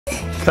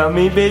Come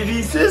meet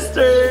baby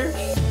sister.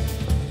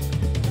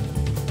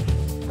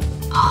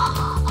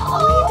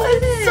 Oh,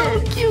 it's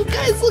so cute,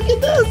 guys. Look at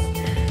this.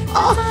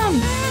 Oh.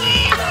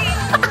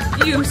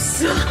 You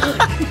suck.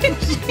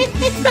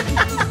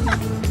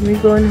 We're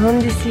going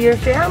home to see your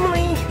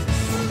family.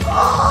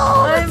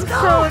 Oh, I'm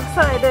so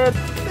excited.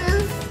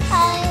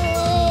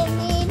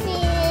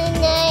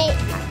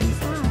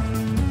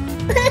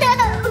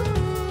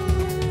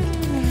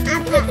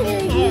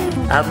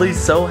 Adley's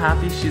so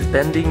happy she's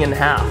bending in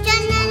half.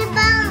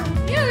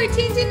 Yeah, we're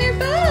changing her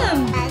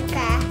bum.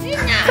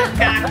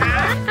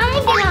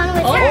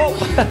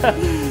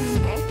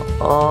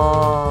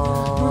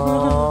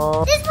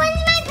 Oh. This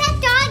one's my pet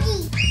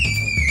doggy.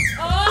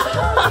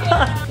 Oh,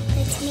 yeah.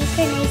 Let's make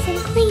her nice and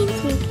clean to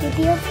make her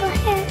beautiful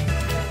hair.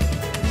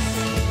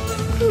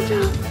 Good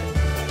job.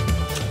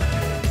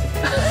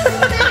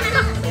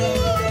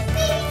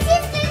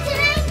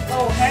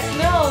 Oh, heck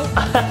no.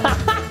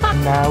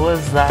 And I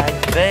was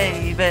like,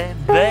 baby,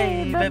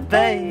 baby,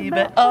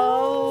 baby,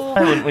 oh.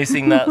 Why wouldn't we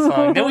sing that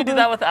song? Didn't we do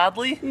that with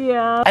Adley?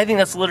 Yeah. I think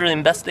that's literally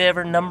the best day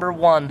ever,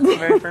 #1. The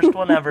very first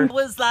one ever. It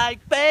was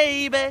like,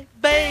 baby,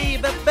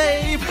 baby,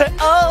 baby,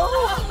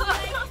 oh.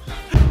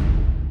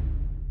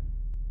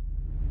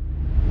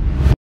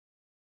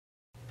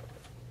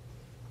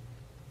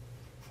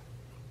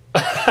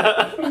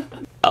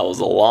 That was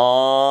a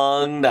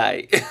long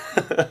night.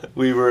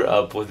 We were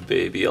up with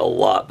baby a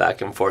lot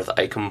back and forth.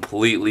 I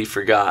completely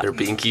forgot. Their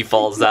binky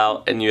falls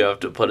out and you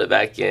have to put it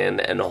back in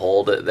and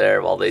hold it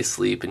there while they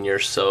sleep, and you're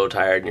so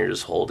tired and you're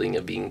just holding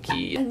a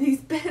binky. And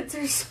these beds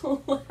are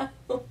so loud.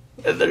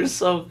 And they're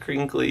so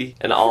crinkly.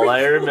 And all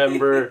I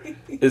remember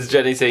is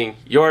Jenny saying,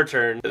 your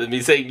turn, and then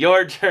me saying,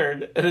 your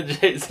turn, and then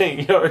Jenny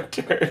saying, your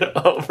turn,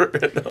 over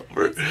and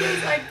over. It's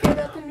because I'd get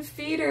up and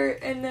feed her,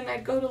 and then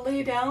I'd go to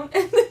lay down,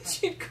 and then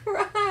she'd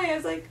cry. I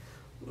was like,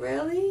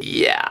 really?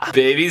 Yeah.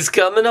 Baby's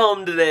coming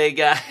home today,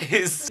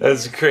 guys.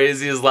 As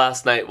crazy as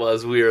last night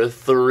was, we were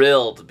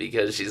thrilled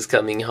because she's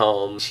coming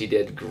home. She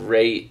did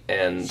great,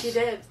 and She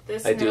did.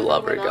 This I do never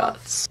love her went off.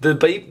 guts. The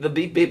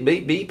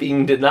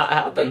beeping did not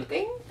happen.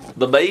 Beeping?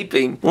 The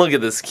beeping. Look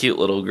at this cute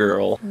little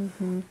girl.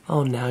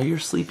 Oh, now you're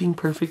sleeping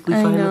perfectly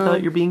fine know.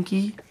 without your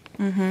binky?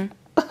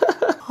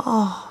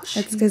 Oh,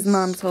 It's because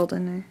mom's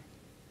holding her.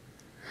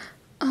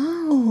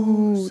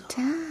 Oh,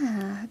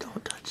 Dad.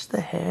 don't touch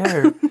the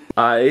hair.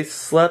 I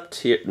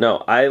slept here. No,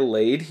 I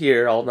laid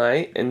here all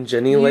night, and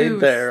Jenny laid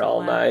there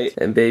all slept. night,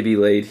 and baby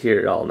laid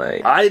here all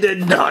night. I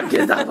did not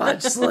get that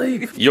much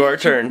sleep. Your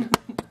turn.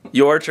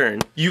 Your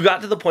turn. You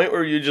got to the point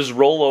where you just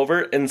roll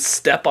over and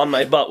step on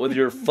my butt with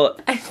your foot.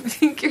 I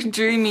think you're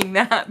dreaming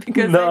that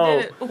because No. I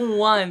did it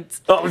once.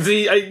 Oh,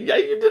 see, you did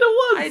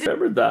it once. I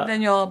remembered that.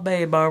 Then y'all,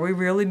 babe, are we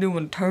really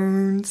doing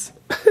turns?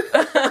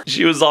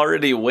 She was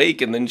already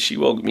awake, and then she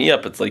woke me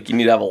up. It's like you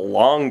need to have a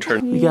long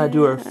turn. We gotta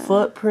do her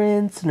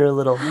footprints and her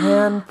little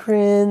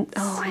handprints.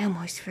 Oh, I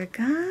almost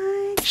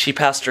forgot. She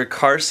passed her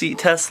car seat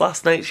test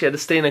last night. She had to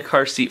stay in a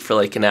car seat for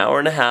like an hour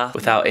and a half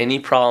without any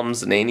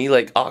problems and any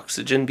like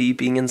oxygen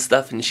beeping and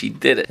stuff, and she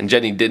did it. And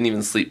Jenny didn't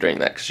even sleep during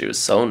that because she was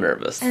so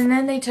nervous. And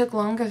then they took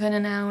longer than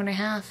an hour and a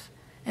half.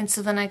 And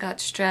so then I got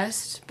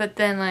stressed, but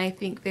then I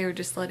think they were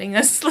just letting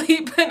us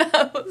sleep, and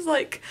I was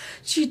like,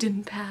 she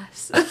didn't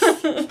pass.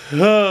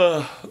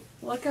 Look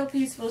how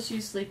peaceful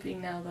she's sleeping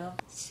now, though.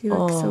 She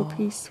looks so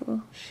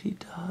peaceful. She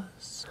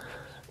does.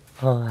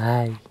 Oh,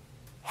 hi.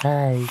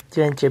 Hi.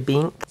 Do you want your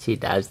bink? She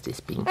does this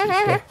binky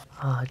here.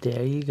 Oh,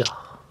 there you go.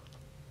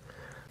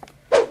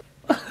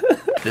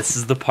 This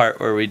is the part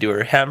where we do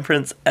her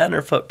handprints and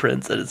her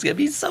footprints, and it's gonna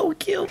be so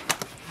cute.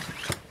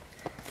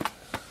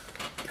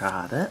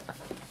 Got it.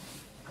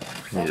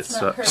 Need to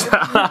swap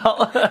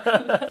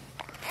out.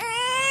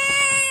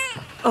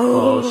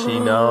 Oh, she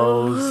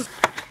knows.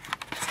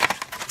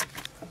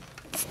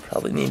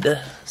 Probably need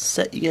to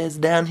set you guys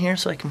down here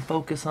so I can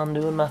focus on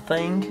doing my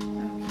thing.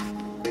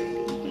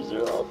 There's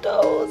her little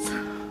toes.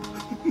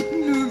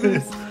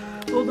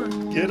 Hold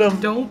on. Get them.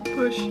 Don't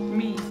push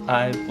me.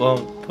 I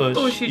won't push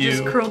you. Oh, she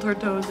just curled her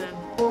toes in.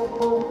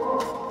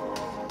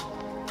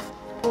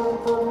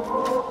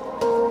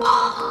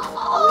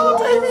 Oh,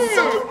 that's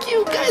so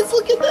cute, guys.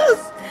 Look at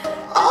this.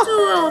 It's a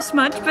little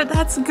smudge, but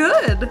that's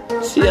good.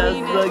 She has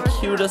the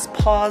cutest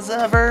paws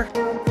ever.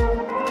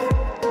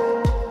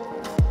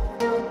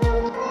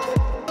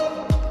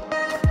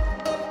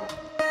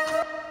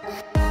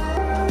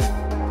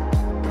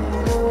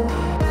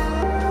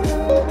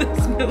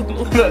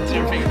 That's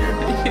your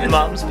finger.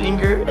 Mom's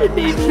finger and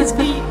baby's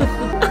feet.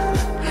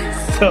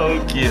 So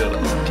cute.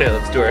 Okay,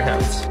 let's do our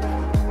hands.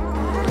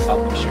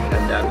 I'll push your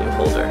hand down, you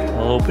hold her.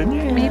 Open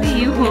your hand. Maybe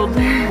you hold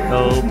her.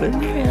 Open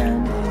your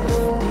hand.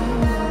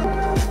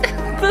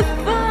 The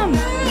thumb.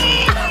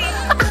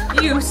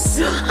 You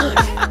suck.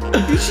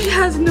 She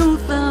has no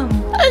thumb.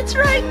 It's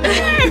right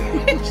there.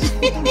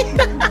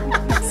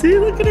 See,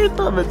 look at her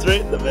thumb. It's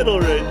right in the middle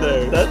right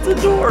there. That's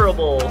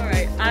adorable.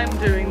 Alright, I'm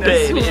doing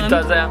this Babe, one. it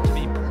doesn't have to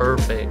be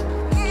perfect.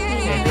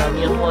 Okay, come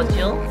here, hold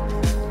you.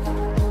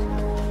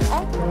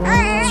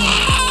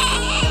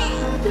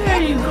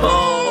 There you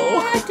go.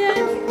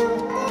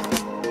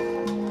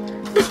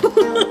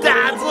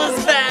 Dad's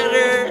was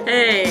better.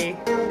 Hey,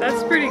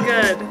 that's pretty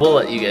good. We'll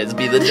let you guys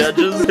be the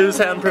judges. Whose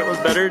handprint was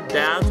better?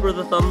 Dad's where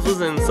the thumbs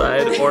was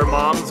inside, or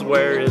Mom's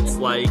where it's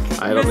like,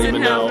 I don't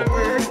even know.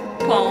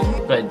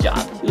 Palm. Good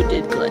job. You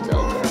did good,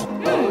 little girl.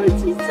 Oh,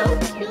 she's so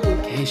cute.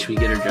 Okay, should we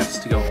get her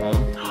dressed to go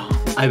home?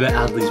 I bet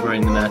Adley's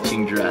wearing the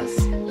matching dress.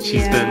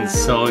 She's been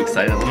so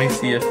excited. Let me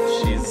see if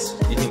she's,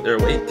 you think they're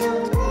awake?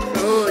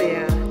 Oh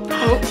yeah.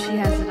 Oh, she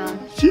has it on.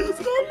 She has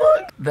it on,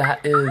 look.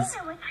 That is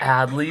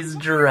Adley's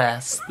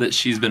dress that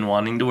she's been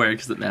wanting to wear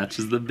because it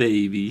matches the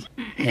baby.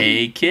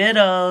 Hey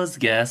kiddos,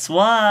 guess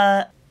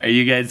what? Are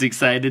you guys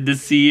excited to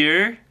see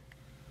her?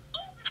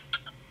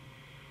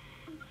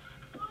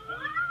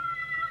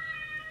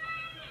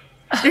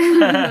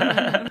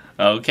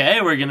 Okay,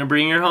 we're gonna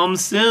bring her home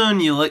soon.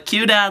 You look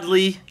cute,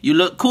 Adley. You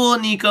look cool,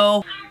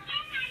 Niko.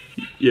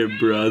 Your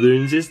brother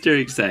and sister are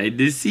excited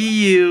to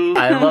see you.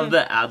 I love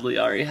that Adley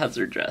already has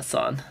her dress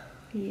on.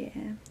 Yeah.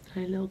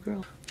 Hi, little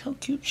girl. How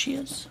cute she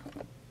is.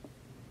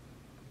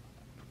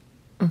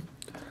 I'm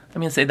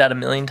gonna say that a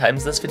million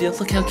times this video.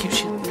 Look how cute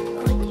she is.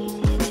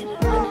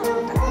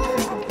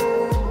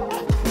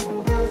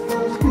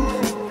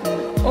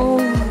 Oh,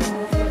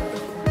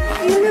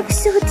 you look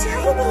so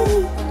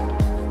tiny.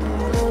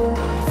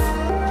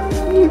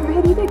 You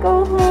ready to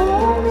go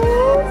home,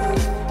 Miss?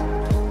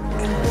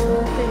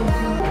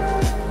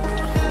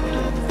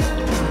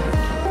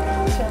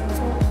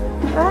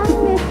 I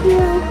miss you.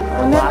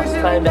 Last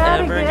time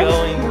ever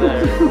going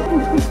there.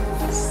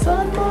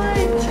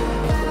 Sunlight.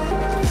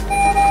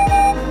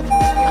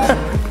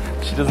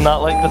 She does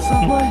not like the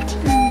sunlight.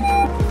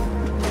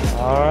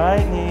 All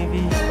right,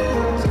 Navey.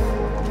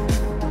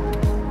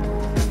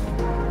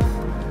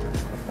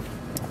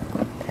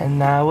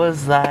 And I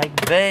was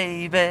like,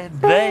 baby,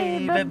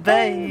 baby,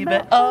 baby,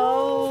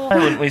 oh. Why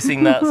wouldn't we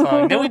sing that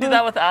song? Did we do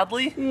that with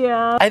Adley?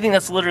 Yeah. I think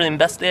that's literally the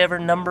best day ever,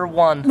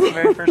 #1. The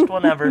very first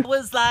one ever. It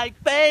was like,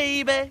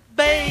 baby,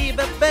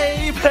 baby,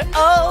 baby,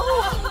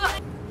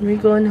 oh. We're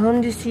going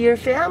home to see your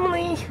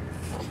family.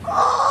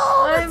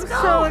 Oh, I'm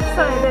so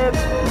excited.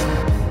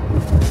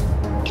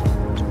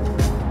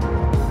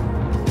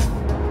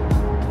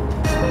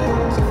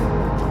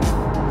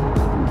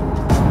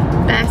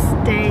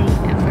 Best day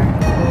ever.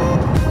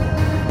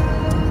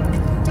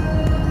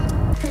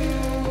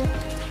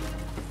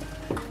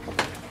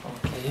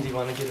 Okay, do you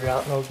want to get her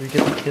out and I'll go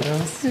get the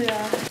kiddos?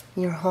 Yeah.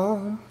 You're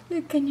home.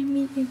 You're gonna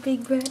meet your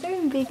big brother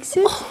and big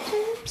sister.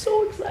 Oh, I'm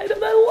so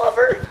excited. I love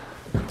her.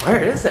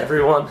 Where is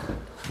everyone?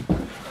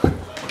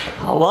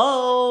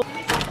 Hello?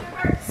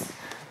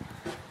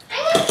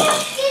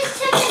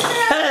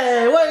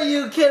 Hey, what are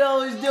you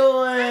kiddos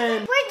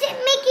doing? We're just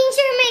making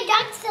sure my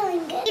dog's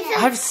feeling good.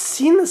 I've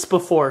seen this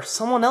before.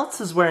 Someone else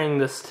is wearing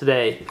this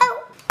today.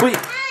 Oh. Wait,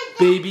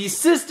 baby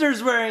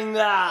sister's wearing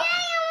that. I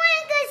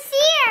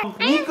want to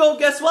go see her. Niko,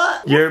 guess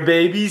what? Your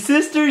baby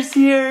sister's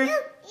here.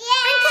 Yeah.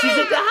 She's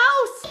at the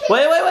house.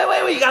 Wait.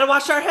 You gotta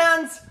wash our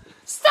hands.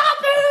 Stop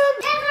him.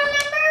 And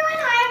remember when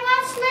I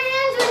washed my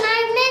hands when I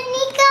met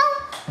Niko?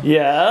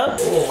 Yeah.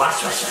 Oh,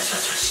 wash.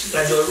 You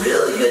gotta do a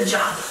really good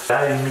job.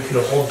 Adley and Niko,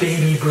 the whole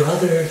baby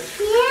brother.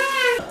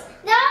 Yeah.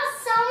 That was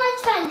so much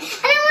fun.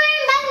 And I'm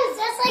wearing buttons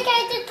just like I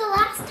did the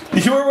last time.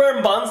 You were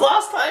wearing buns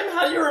last time?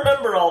 How do you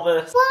remember all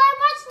this? Well, I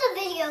watched the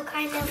video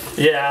kind of.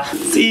 Yeah.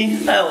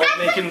 See, I love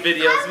making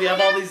videos. We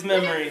have all these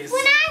memories.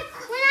 When I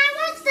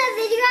watched the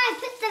video, I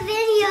put the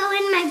video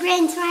in my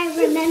brain so I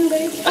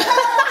remembered.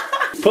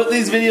 Put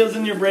these videos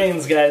in your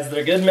brains, guys.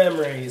 They're good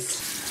memories.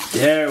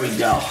 There we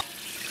go.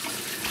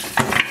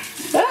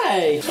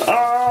 Hey! Wait,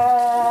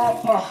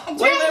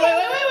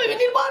 we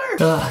need water!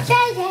 Let's go.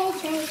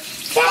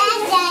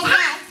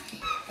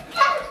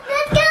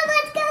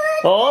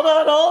 Hold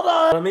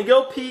on. Let me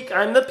go peek.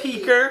 I'm the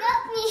peeker.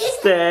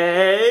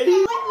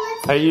 Stay.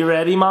 Are you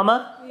ready,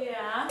 Mama?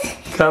 Yeah.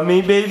 Come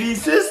meet baby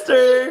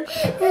sister.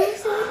 I'm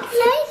so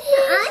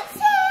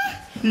excited.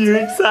 You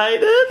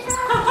excited?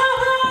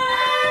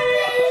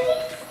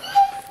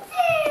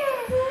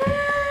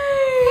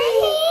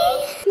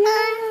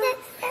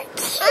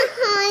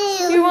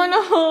 You want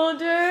to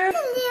hold her?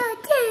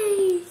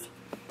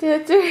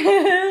 That's her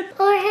head.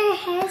 Or her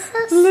hair's so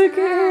soft. Look at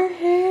her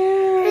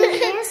hair. Her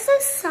hair's so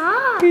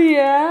soft.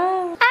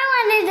 Yeah. I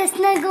wanted to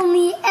snuggle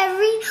me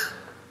every...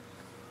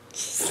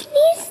 She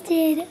sneezed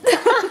it.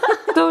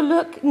 So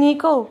look,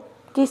 Niko,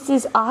 this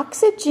is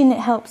oxygen. It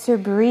helps her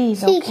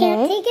breathe, okay? You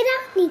can't take it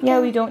off, Niko. Yeah,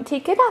 we don't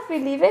take it off. We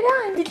leave it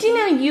on. Did you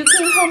know you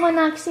came home on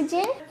oxygen?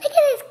 Look at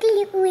this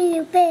cute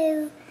little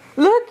boo.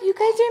 Look, you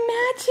guys are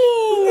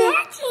matching.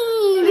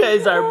 Matching. You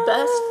guys are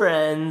best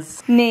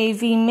friends.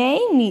 Navey May,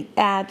 meet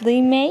Adley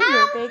May,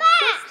 your big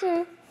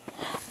sister.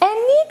 And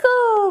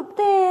Niko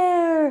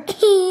Bear.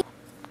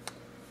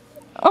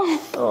 Oh.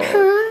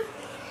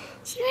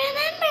 She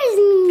remembers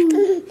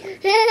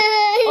me.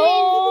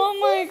 Oh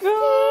my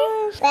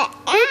gosh.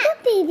 Wake up,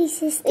 baby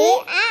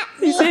sister.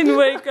 He said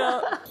wake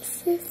up.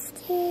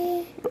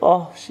 Sister.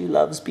 Oh, she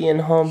loves being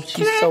home.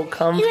 She's so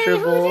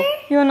comfortable.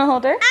 You want to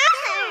hold her?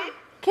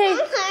 Okay.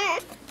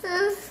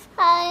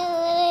 I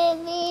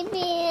want to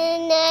be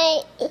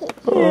night.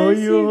 Oh,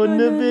 you're holding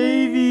the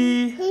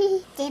baby.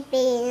 The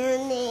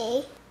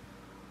baby.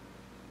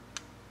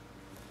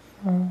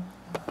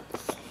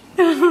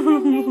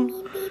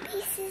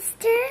 Baby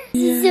sister.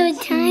 She's so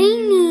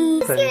tiny.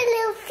 Look at her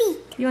little feet.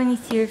 You want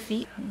to see her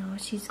feet? No,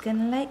 she's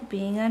gonna like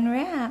being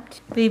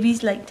unwrapped.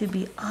 Babies like to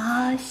be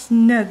all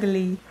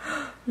snuggly.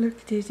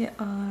 Look, there's an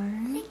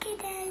arm. Look at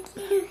that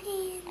little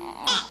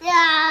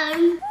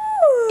hand.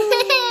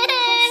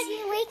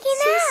 She's waking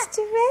She's up.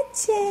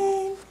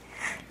 stretching.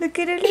 Look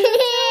at her little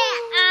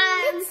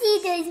Let's see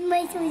those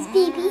muscles,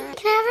 baby.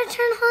 Can I have her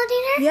turn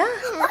holding her? Yeah.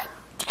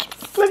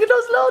 Look at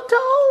those little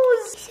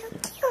toes.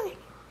 So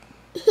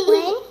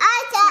cute. I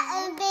got a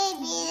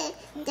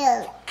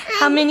baby.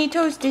 How many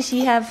toes does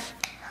she have?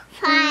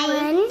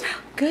 5.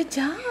 Good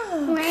job.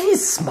 1,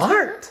 He's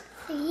smart.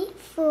 3,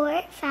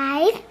 4,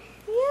 5.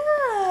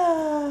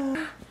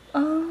 Yeah.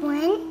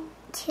 1,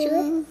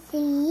 2,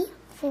 3,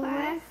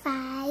 4,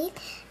 5.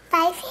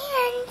 5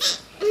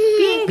 hands.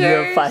 You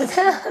have 5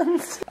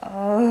 hands.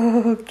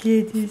 Oh,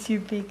 kid, is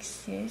your big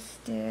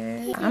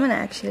sister. I'm gonna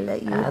actually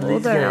let you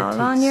hold her all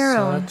on your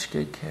own. Such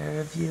good care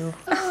of you.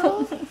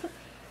 Oh,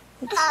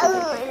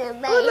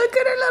 look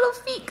at her little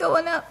feet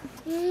going up.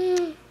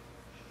 These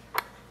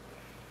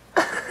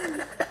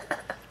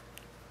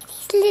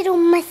little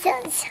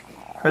muscles.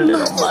 Her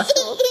little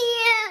muscle.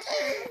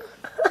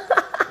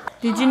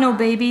 Did you know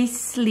babies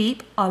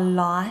sleep a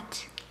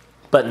lot?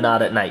 But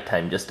not at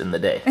nighttime, just in the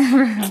day.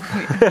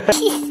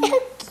 She's so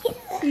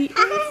cute.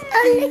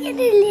 Oh, look at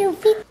her little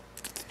feet.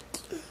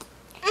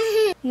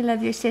 You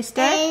love your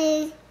sister?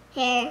 Hair.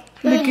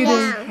 Look at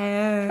her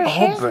hair.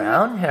 Oh,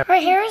 brown hair. Her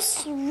hair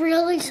is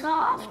really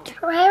soft.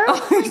 Her hair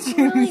is like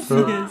really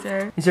soft.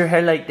 Is her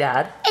hair like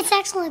dad? It's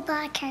actually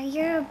black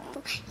hair.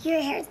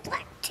 Your hair is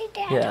black too,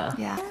 Dad. Yeah.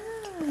 Yeah.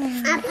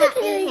 I put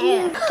her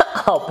hair.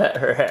 I'll pet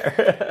her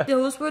hair.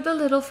 Those were the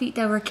little feet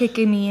that were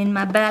kicking me in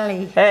my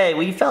belly. Hey,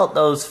 we felt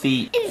those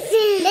feet. Let's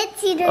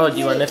see. Oh, do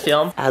you want to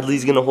film?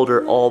 Adley's gonna hold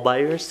her all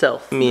by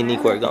herself. Me and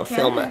Niko are gonna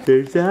film it.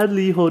 There's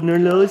Adley holding her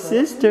little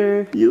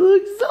sister. You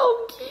look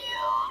so cute.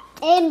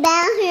 And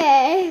brown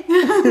hair.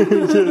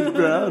 Just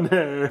brown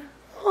hair.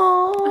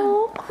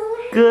 Oh,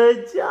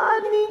 good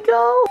job,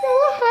 Niko. So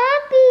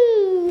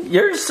happy.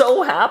 You're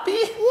so happy?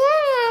 Yeah,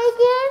 I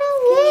got away.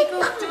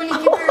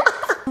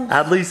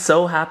 Adley's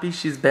so happy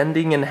she's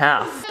bending in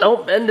half.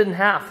 Don't bend in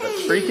half.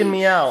 That's freaking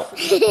me out. I'm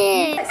so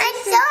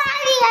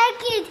happy I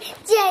could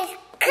just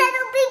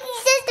cuddle baby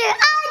sister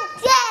all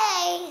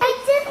day. I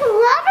just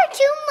love her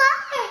too much.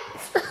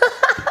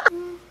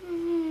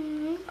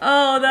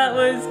 Oh, that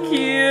was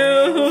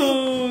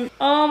cute.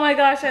 Oh my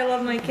gosh, I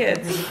love my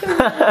kids.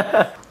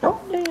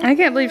 I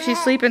can't believe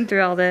she's sleeping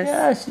through all this.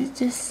 Yeah, she's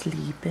just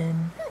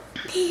sleeping.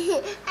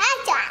 I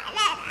got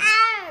that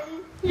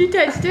arm. You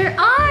touched her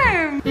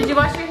arm. Did you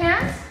wash your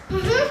hands?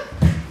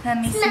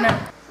 Let me smell.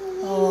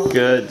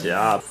 Good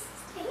job.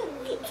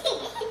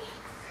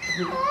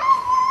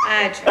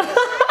 I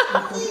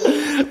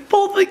tried.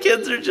 Both the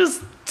kids are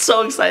just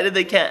so excited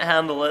they can't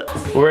handle it.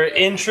 We're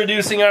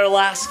introducing our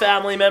last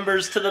family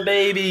members to the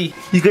baby.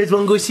 You guys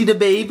want to go see the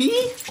baby?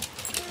 She's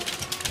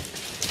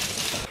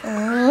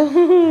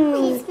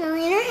smelling her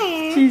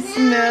hair. She's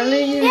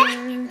smelling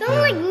it. Don't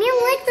like me,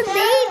 like the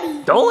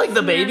baby. Don't like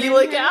the baby,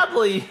 like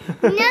Adley.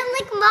 Not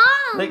like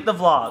mom. Like the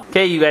vlog.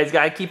 Okay, you guys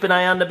gotta keep an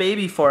eye on the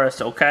baby for us,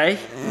 okay?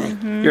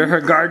 You're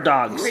her guard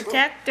dogs.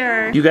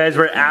 Protector. You guys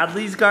were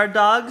Adley's guard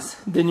dogs,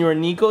 then you were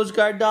Niko's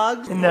guard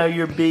dogs, and now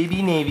you're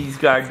baby Navey's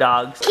guard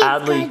dogs.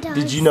 Adley, guard dogs.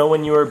 did you know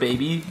when you were a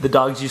baby, the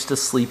dogs used to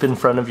sleep in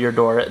front of your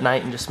door at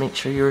night and just make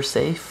sure you were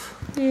safe?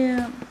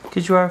 Yeah.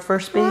 Because you were our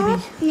first baby.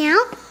 Now,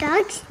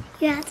 dogs,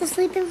 you have to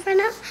sleep in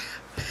front of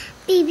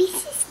baby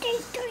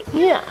sister's door.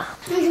 Yeah.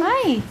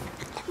 Hi.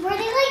 Were they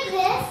like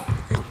this?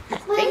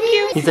 Thank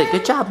you. He's like,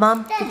 good job,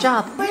 Mom. Good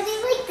job. Were they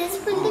like this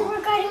when they were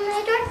guarding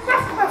my door?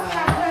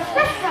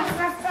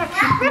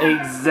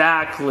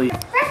 Exactly.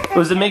 It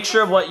was a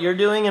mixture of what you're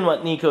doing and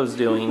what Niko's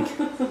doing.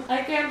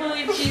 I can't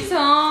believe she's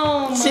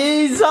home.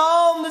 She's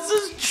home. This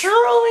is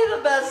truly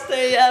the best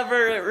day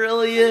ever. It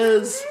really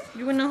is.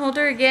 You want to hold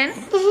her again?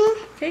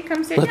 Okay,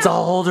 come sit Let's down.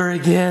 all hold her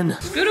again.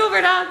 Scoot over,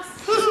 dogs.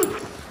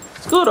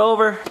 Scoot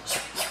over.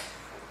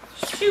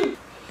 Shoot.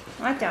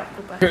 Watch out,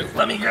 Poopa. Here,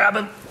 let me grab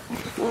him.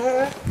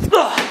 Ugh.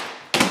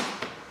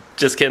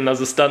 Just kidding, that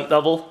was a stunt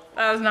double.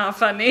 That was not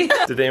funny.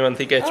 Did anyone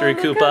think I threw Look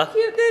how Koopa?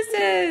 cute this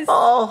is.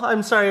 Oh,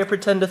 I'm sorry I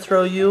pretend to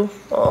throw you.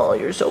 Oh,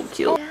 you're so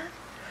cute.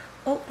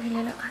 Oh, her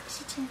little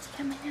oxygen's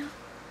coming out.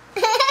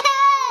 She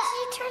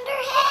turned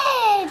her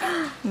head.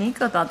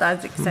 Niko thought that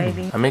was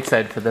exciting. I'm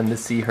excited for them to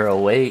see her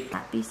awake.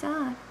 Happy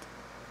soft.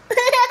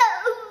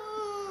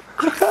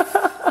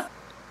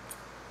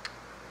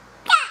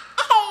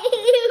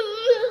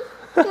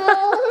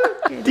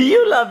 Do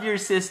you love your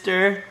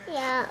sister?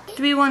 Yeah.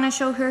 Do we want to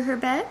show her her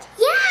bed?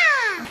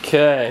 Yeah.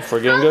 Okay, if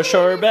we're gonna go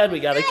show her bed, we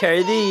gotta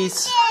carry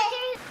these.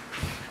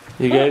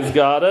 You guys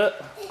got it?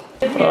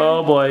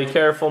 Oh boy,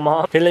 careful,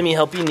 Mom. Here, let me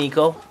help you,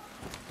 Niko.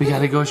 We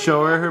gotta go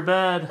show her her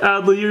bed.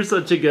 Adley, you're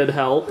such a good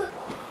help.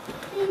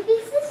 Baby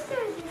sister.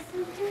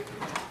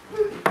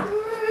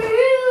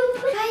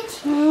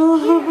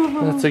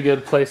 That's a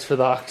good place for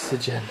the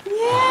oxygen. Yeah.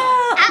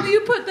 Oh, you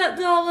put that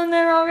doll in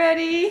there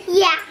already?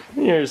 Yeah.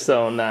 You're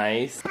so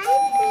nice.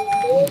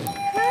 Hi, baby.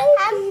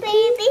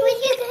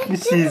 Hi, baby.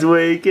 She's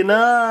waking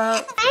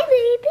up. Hi,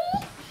 baby.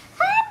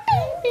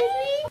 Hi,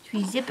 baby. Should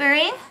we zip her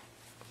in?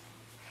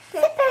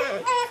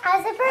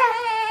 How's the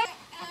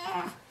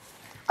breath?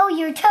 Oh,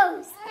 your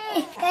toes.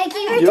 Gotta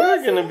keep your You're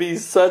toes. gonna be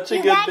such a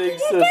You good gotta big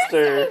keep your toes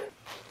sister.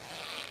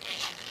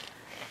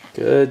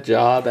 Good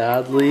job,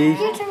 Adley.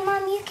 Your turn,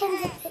 Mom. You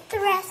can zip it the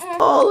rest.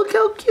 Oh, look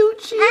how cute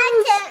she is.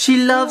 I She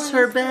loves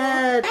her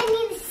bed.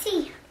 need to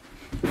see.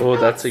 Oh,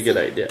 that's a good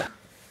idea.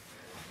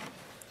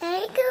 There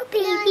you go,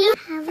 baby.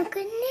 Have a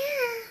good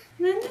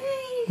nap.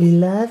 We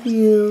love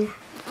you.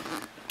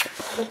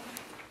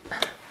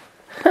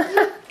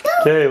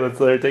 Okay, let's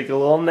let her take a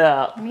little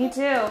nap. Me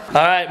too. All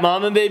right,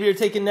 Mom and Baby are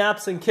taking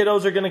naps and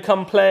kiddos are gonna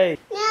come play.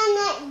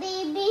 Night,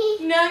 baby.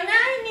 Night,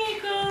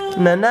 Niko.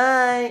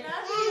 Night-night.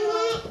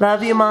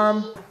 Love you,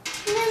 Mom. Night,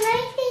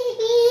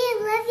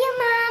 baby. Love you,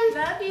 Mom.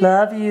 Love you.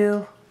 Love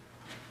you.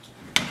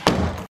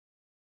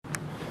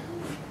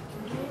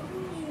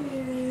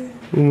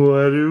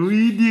 What are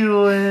we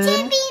doing?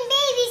 Being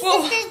baby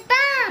sister's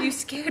bum. You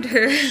scared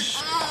her.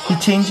 You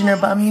changing her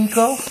bum,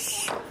 Niko?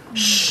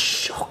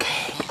 Shh,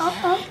 okay. She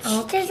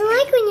doesn't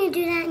like when you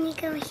do that,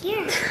 Niko.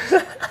 Here.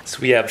 So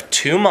we have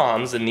two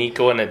moms, a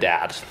Niko and a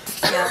dad.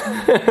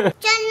 John and a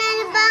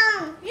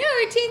bone. Yeah,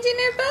 we're changing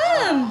her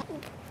bum.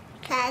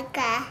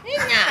 Caca.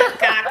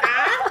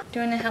 Do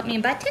you want to help me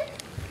button?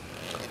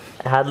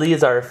 Adley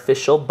is our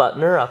official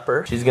buttoner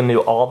upper. She's gonna do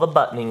all the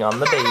buttoning on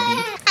the baby.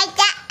 I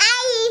got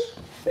eye.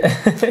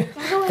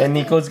 And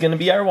Niko's gonna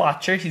be our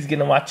watcher. He's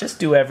gonna watch us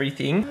do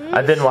everything.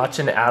 I've been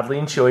watching Adley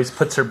and she always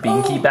puts her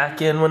binky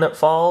back in when it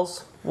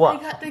falls. I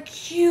What? got the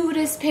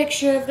cutest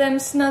picture of them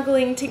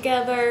snuggling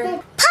together. Pop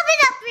it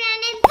up,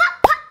 Brandon. Pop,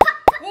 pop, pop,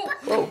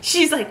 pop.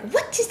 She's like,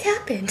 what just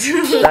happened?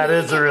 That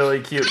is a really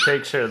cute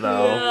picture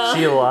though. Yeah.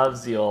 She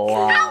loves you a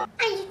lot.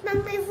 I just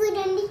bumped my foot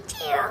on the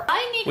chair.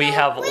 We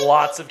have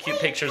lots of cute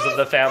pictures of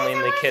the family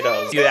and the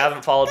kiddos. If you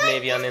haven't followed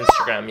Navey on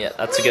Instagram yet,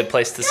 that's a good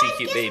place to see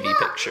cute baby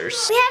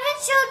pictures. We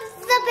haven't showed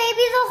the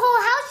baby the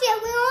whole house yet.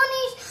 We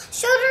only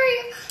showed her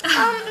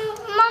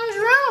Mom's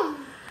room.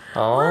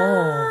 Oh. I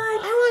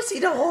want to see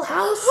the whole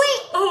house.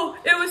 Wait. Oh,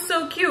 it was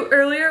so cute.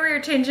 Earlier we were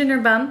changing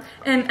her bum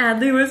and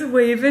Adley was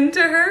waving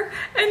to her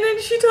and then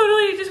she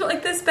totally just went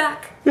like this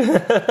back. I'm She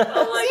like,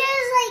 was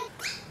like,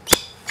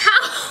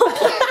 how?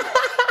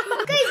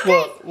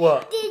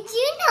 What? did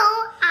you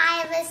know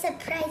I have a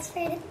surprise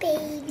for the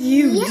baby?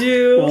 You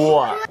do.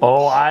 What?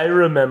 Oh, I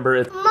remember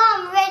it.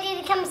 Mom, ready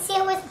to come see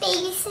it with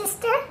baby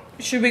sister?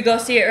 Should we go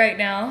see it right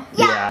now?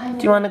 Yeah.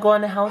 Do you want to go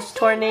on a house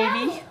tour,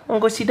 Navey? Want to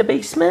go see the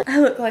basement? I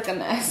look like a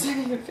mess. I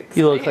need to fix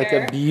You my look like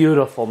hair. a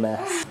beautiful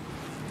mess.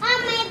 On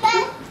my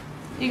bed.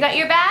 You got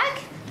your bag?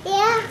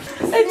 Yeah.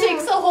 It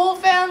takes a whole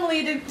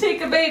family to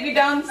take a baby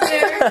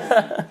downstairs.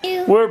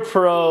 We're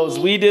pros.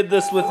 We did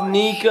this with It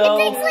takes Niko.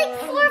 like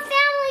 4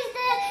 families to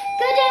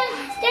go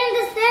down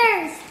the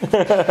stairs.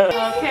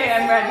 Okay,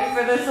 I'm ready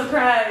for the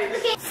surprise.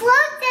 Okay,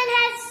 float that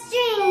has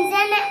strings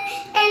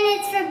and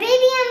it's for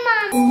baby and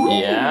mom.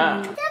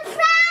 Yeah.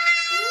 Surprise!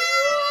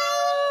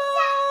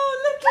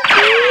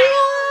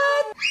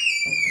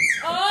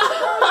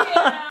 Oh,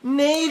 yeah.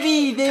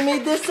 Navey, they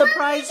made this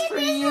surprise for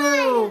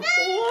you.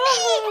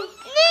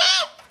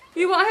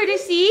 You want her to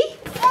see?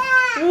 This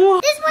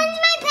one's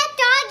my pet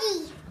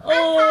doggy.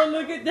 Oh,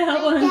 look at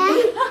that one.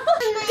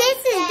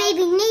 This is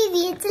baby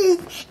Navey.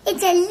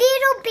 It's a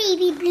little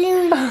baby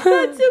balloon.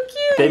 That's so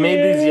cute. They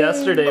made these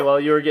yesterday while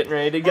you were getting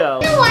ready to go.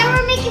 You know why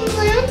we're making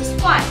balloons?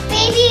 Why?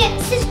 Baby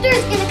sister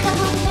is gonna come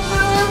home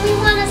tomorrow and we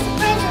want to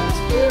surprise her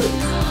with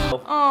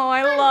food. Oh,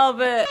 I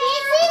love it. This is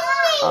me.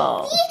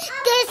 Oh.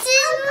 This is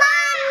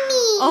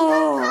mommy.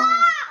 Oh.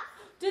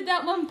 Did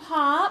that one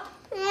pop?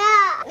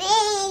 Yeah.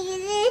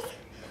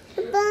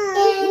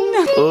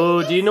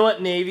 Oh, do you know what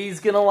Navey's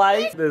gonna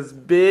like? This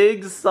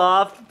big,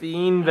 soft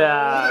bean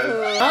bag.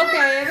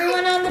 Okay,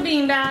 everyone on the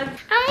beanbag.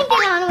 I'm gonna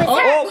get on with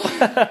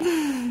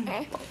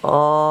her.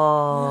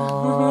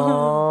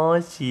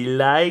 Oh, she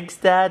likes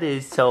that.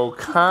 It's so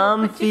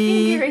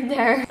comfy. Right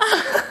there.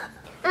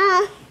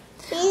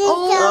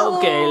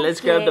 Okay, let's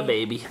grab the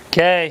baby.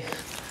 Okay,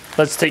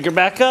 let's take her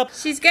back up.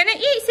 She's gonna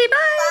eat. Say bye.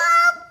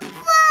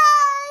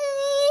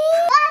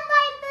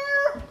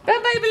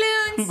 Bye-bye,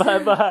 balloons.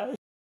 Bye-bye.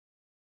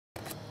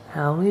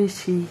 How is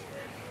she?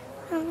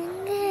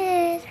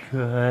 Good.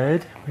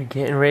 Good. We're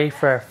getting ready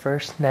for our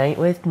first night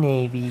with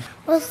Navey.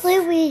 Mostly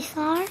we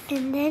saw her,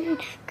 and then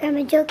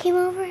Grandma Joe came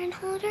over and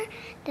held her.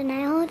 Then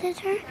I holded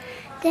her.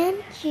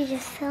 Then she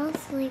just fell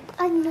asleep.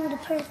 I know the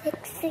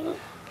perfect thing.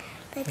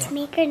 Let's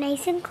make her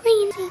nice and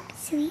clean. Sweep,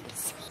 sweep,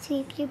 sweep,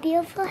 sweep your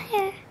beautiful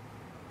hair.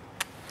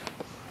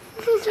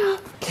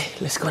 Okay,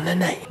 let's go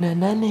night-night.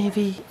 Night-night,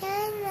 Navey.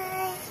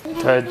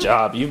 Good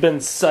job. You've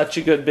been such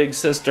a good big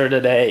sister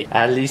today.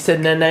 At least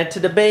said night-night to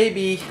the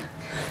baby.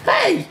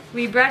 Hey!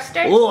 We brushed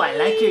our Oh, I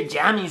like your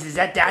jammies. Is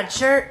that Dad's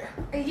shirt?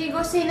 Are you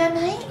gonna go say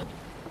night?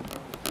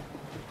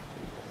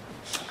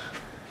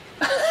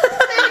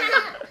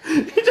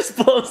 You just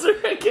exposer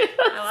again.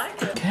 I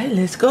like it. Okay,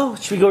 let's go.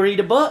 Should we go read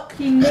a book?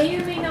 He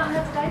may or may not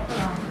have a diaper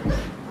on.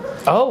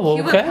 Oh,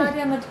 He went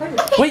potty on the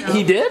toilet. Wait,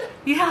 he did?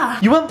 Yeah.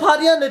 You went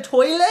potty on the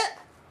toilet?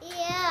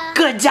 Yeah.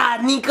 Good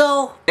job,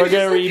 Niko. We're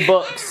gonna read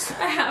books.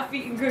 A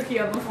half-eaten cookie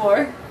on the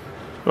floor.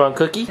 You want a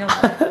cookie?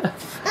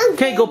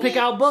 Okay, go pick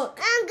out a book.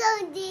 I'm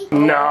going to.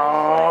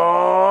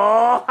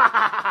 No.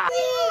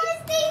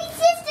 Baby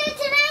sister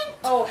tonight.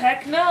 Oh,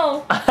 heck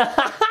no.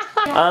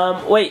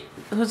 Wait,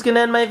 who's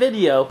gonna end my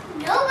video?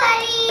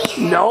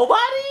 Nobody.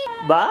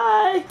 Nobody?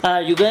 Bye.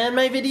 You gonna end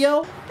my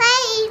video?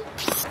 Bye.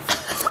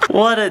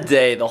 What a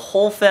day. The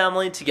whole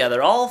family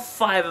together. All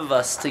 5 of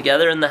us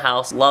together in the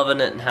house, loving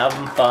it and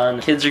having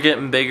fun. Kids are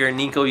getting bigger.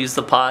 Niko used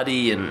the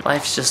potty and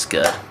life's just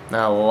good.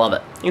 I love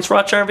it. Thanks for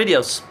watching our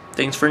videos.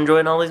 Thanks for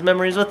enjoying all these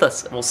memories with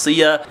us. And we'll see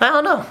ya, I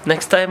don't know,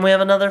 next time we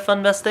have another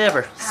fun best day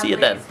ever. See you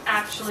then. Adley's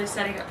actually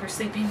setting up her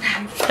sleeping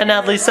bag. And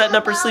Adley's setting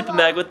up her sleeping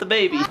bag with the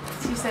baby.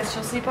 She says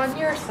she'll sleep on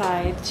your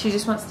side. She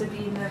just wants to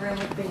be in the room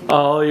with baby.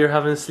 Oh, you're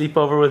having a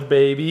sleepover with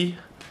baby?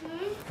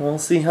 We'll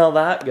see how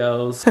that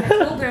goes. I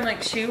told her, I'm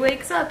like, she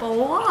wakes up a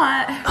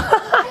lot.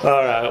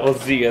 Alright, we'll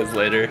see you guys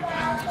later.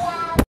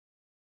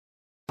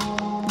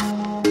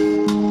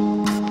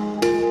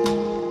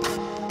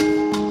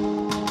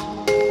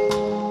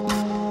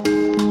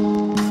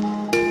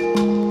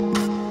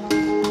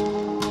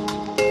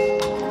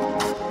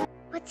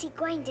 What's he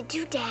going to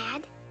do,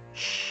 Dad?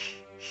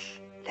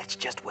 Let's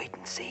just wait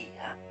and see,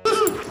 huh?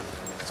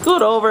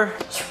 Scoot over.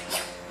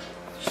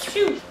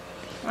 Shoot.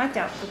 Watch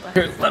out, Poopa.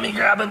 Here, let me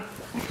grab him.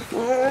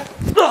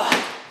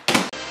 Ugh.